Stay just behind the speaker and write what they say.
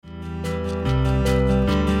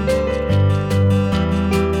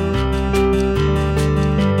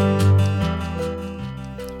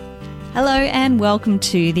and welcome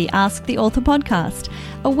to the Ask the Author podcast,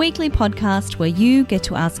 a weekly podcast where you get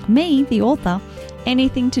to ask me, the author,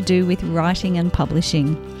 anything to do with writing and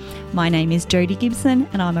publishing. My name is Jodie Gibson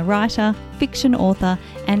and I'm a writer, fiction author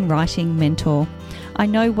and writing mentor. I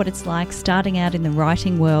know what it's like starting out in the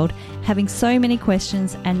writing world, having so many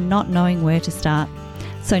questions and not knowing where to start.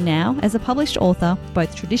 So now, as a published author,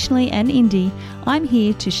 both traditionally and indie, I'm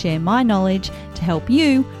here to share my knowledge to help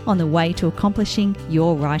you on the way to accomplishing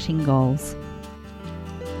your writing goals.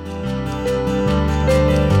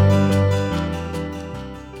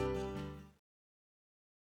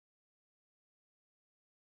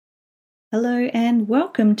 Hello and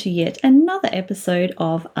welcome to yet another episode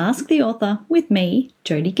of Ask the Author with me,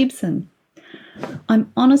 Jodie Gibson.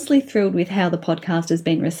 I'm honestly thrilled with how the podcast has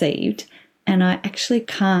been received, and I actually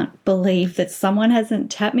can't believe that someone hasn't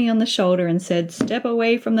tapped me on the shoulder and said, "Step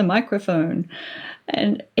away from the microphone."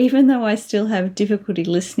 And even though I still have difficulty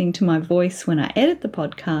listening to my voice when I edit the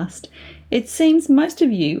podcast, it seems most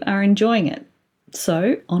of you are enjoying it.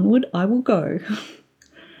 So onward I will go.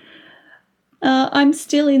 I'm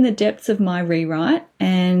still in the depths of my rewrite,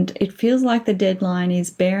 and it feels like the deadline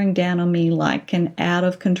is bearing down on me like an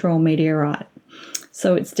out-of-control meteorite.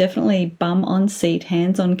 So it's definitely bum on seat,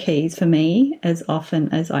 hands on keys for me as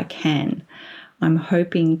often as I can. I'm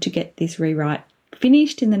hoping to get this rewrite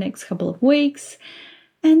finished in the next couple of weeks,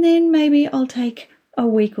 and then maybe I'll take a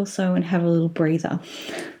week or so and have a little breather.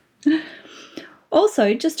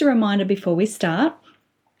 Also, just a reminder before we start,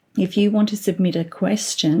 if you want to submit a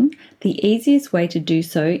question, the easiest way to do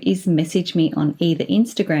so is message me on either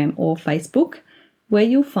Instagram or Facebook, where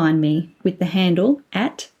you'll find me with the handle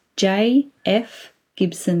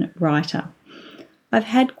 @JFGibsonWriter. I've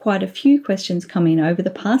had quite a few questions come in over the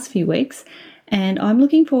past few weeks, and I'm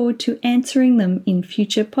looking forward to answering them in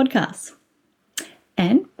future podcasts.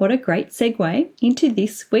 And what a great segue into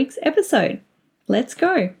this week's episode. Let's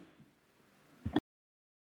go.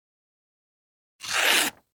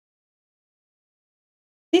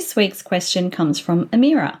 This week's question comes from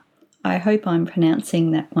Amira. I hope I'm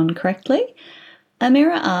pronouncing that one correctly.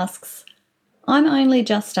 Amira asks, I'm only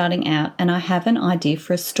just starting out and I have an idea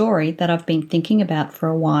for a story that I've been thinking about for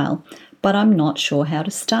a while, but I'm not sure how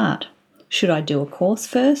to start. Should I do a course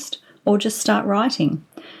first or just start writing?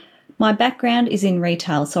 My background is in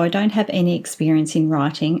retail, so I don't have any experience in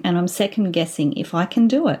writing and I'm second guessing if I can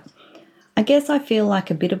do it. I guess I feel like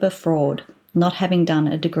a bit of a fraud, not having done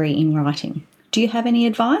a degree in writing. Do you have any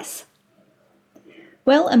advice?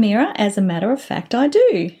 Well, Amira, as a matter of fact, I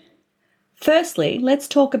do. Firstly, let's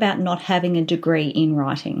talk about not having a degree in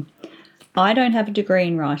writing. I don't have a degree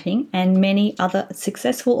in writing, and many other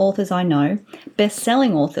successful authors I know,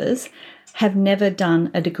 best-selling authors, have never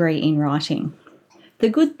done a degree in writing. The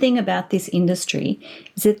good thing about this industry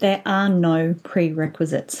is that there are no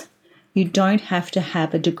prerequisites. You don't have to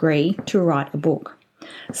have a degree to write a book.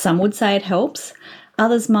 Some would say it helps.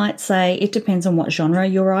 Others might say it depends on what genre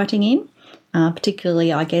you're writing in,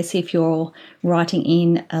 particularly, I guess, if you're writing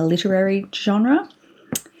in a literary genre.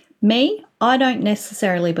 Me, I don't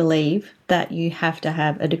necessarily believe that you have to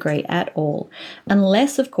have a degree at all,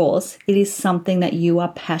 unless, of course, it is something that you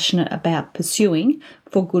are passionate about pursuing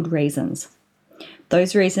for good reasons.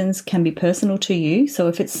 Those reasons can be personal to you, so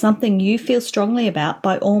if it's something you feel strongly about,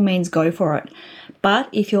 by all means go for it. But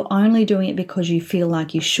if you're only doing it because you feel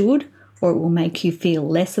like you should, or it will make you feel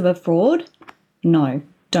less of a fraud, no,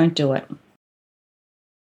 don't do it.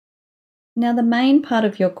 Now, the main part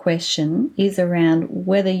of your question is around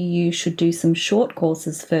whether you should do some short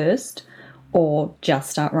courses first or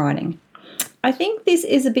just start writing. I think this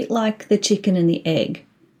is a bit like the chicken and the egg.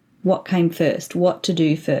 What came first? What to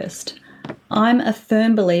do first? I'm a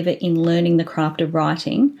firm believer in learning the craft of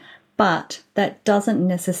writing, but that doesn't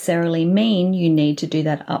necessarily mean you need to do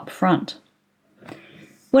that up front.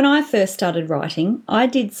 When I first started writing, I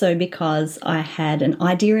did so because I had an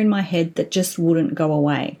idea in my head that just wouldn't go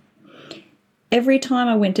away. Every time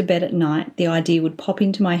I went to bed at night, the idea would pop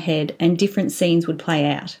into my head and different scenes would play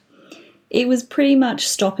out. It was pretty much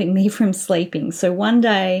stopping me from sleeping. So one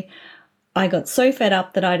day I got so fed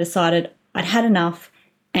up that I decided I'd had enough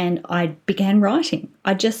and I began writing.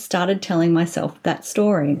 I just started telling myself that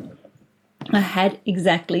story. I had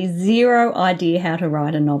exactly zero idea how to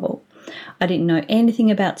write a novel. I didn't know anything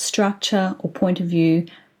about structure or point of view,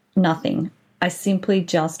 nothing. I simply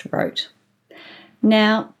just wrote.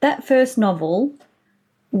 Now, that first novel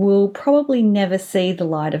will probably never see the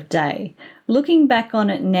light of day. Looking back on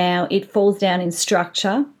it now, it falls down in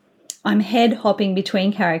structure. I'm head hopping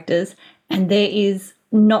between characters and there is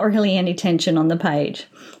not really any tension on the page.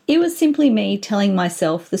 It was simply me telling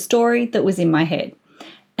myself the story that was in my head,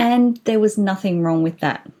 and there was nothing wrong with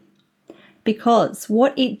that. because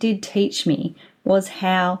what it did teach me was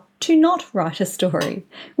how to not write a story,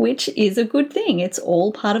 which is a good thing. It's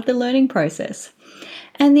all part of the learning process.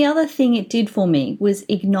 And the other thing it did for me was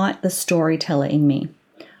ignite the storyteller in me.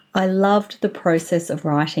 I loved the process of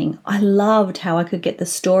writing. I loved how I could get the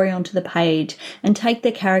story onto the page and take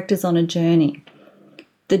the characters on a journey.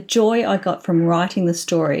 The joy I got from writing the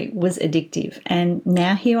story was addictive, and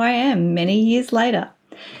now here I am many years later.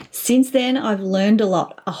 Since then, I've learned a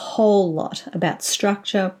whole lot about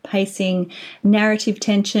structure, pacing, narrative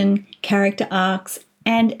tension, character arcs,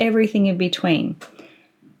 and everything in between.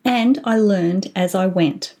 And I learned as I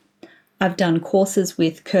went. I've done courses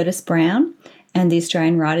with Curtis Brown and the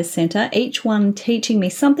Australian Writers Centre, each one teaching me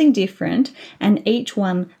something different and each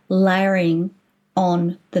one layering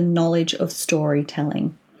on the knowledge of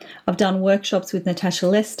storytelling. I've done workshops with Natasha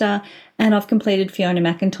Lester and I've completed Fiona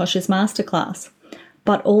McIntosh's masterclass.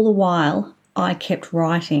 But all the while, I kept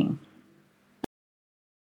writing.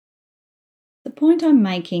 The point I'm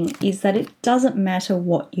making is that it doesn't matter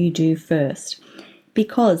what you do first,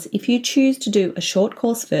 because if you choose to do a short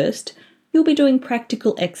course first, you'll be doing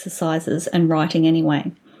practical exercises and writing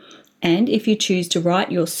anyway. And if you choose to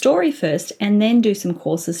write your story first and then do some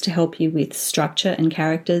courses to help you with structure and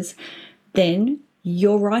characters, then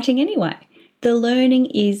you're writing anyway. The learning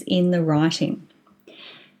is in the writing.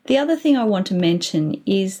 The other thing I want to mention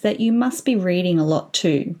is that you must be reading a lot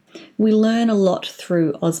too. We learn a lot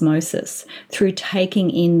through osmosis, through taking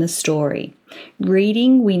in the story.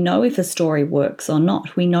 Reading, we know if a story works or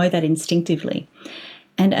not. We know that instinctively.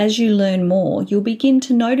 And as you learn more, you'll begin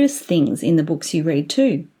to notice things in the books you read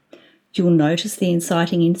too. You'll notice the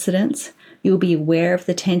inciting incidents. You'll be aware of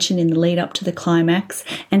the tension in the lead up to the climax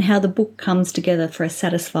and how the book comes together for a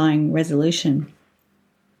satisfying resolution.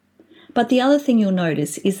 But the other thing you'll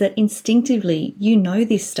notice is that instinctively you know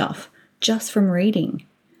this stuff just from reading.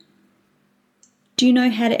 Do you know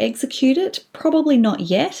how to execute it? Probably not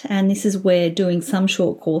yet, and this is where doing some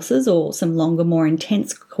short courses or some longer, more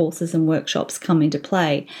intense courses and workshops come into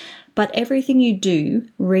play. But everything you do,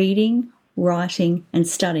 reading, writing, and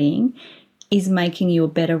studying, is making you a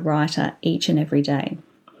better writer each and every day.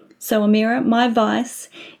 So Amira, my advice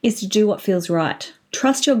is to do what feels right.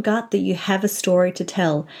 Trust your gut that you have a story to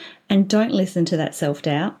tell and don't listen to that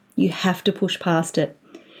self-doubt. You have to push past it.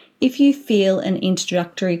 If you feel an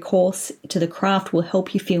introductory course to the craft will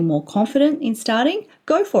help you feel more confident in starting,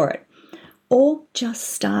 go for it. Or just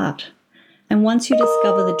start. And once you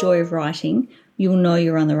discover the joy of writing, you'll know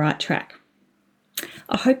you're on the right track.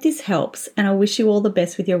 I hope this helps and I wish you all the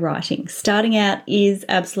best with your writing. Starting out is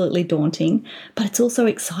absolutely daunting, but it's also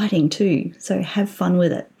exciting too, so have fun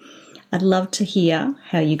with it. I'd love to hear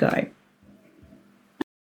how you go.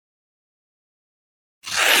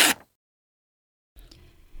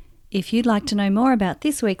 If you'd like to know more about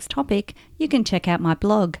this week's topic, you can check out my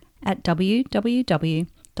blog at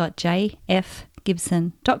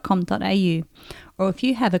www.jfgibson.com.au. Or if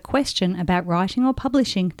you have a question about writing or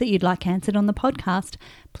publishing that you'd like answered on the podcast,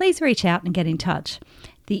 please reach out and get in touch.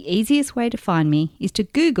 The easiest way to find me is to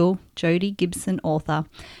Google Jodie Gibson Author,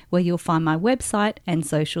 where you'll find my website and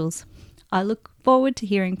socials. I look forward to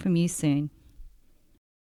hearing from you soon.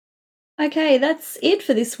 Okay, that's it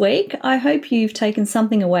for this week. I hope you've taken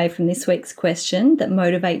something away from this week's question that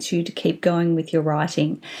motivates you to keep going with your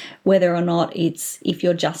writing, whether or not it's if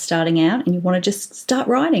you're just starting out and you want to just start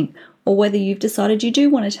writing, or whether you've decided you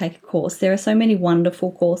do want to take a course. There are so many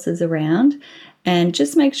wonderful courses around, and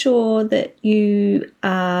just make sure that you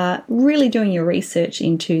are really doing your research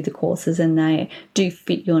into the courses and they do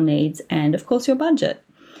fit your needs and, of course, your budget.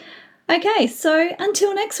 Okay, so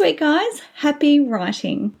until next week, guys, happy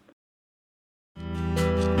writing.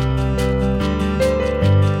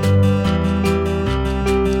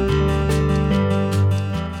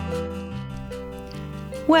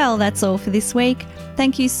 Well, that's all for this week.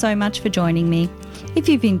 Thank you so much for joining me. If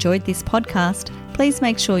you've enjoyed this podcast, please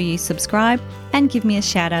make sure you subscribe and give me a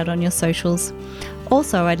shout out on your socials.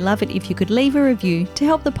 Also, I'd love it if you could leave a review to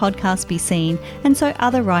help the podcast be seen and so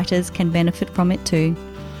other writers can benefit from it too.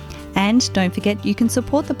 And don't forget you can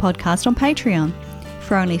support the podcast on Patreon.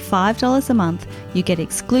 For only $5 a month, you get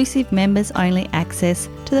exclusive members-only access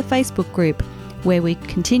to the Facebook group, where we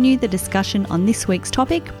continue the discussion on this week's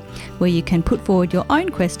topic, where you can put forward your own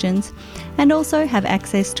questions and also have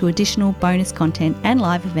access to additional bonus content and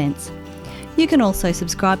live events. You can also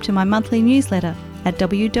subscribe to my monthly newsletter at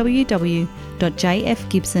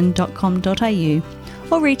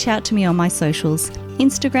www.jfgibson.com.au or reach out to me on my socials,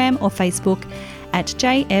 Instagram or Facebook at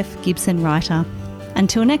JF Gibson Writer.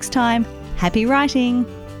 Until next time, happy writing!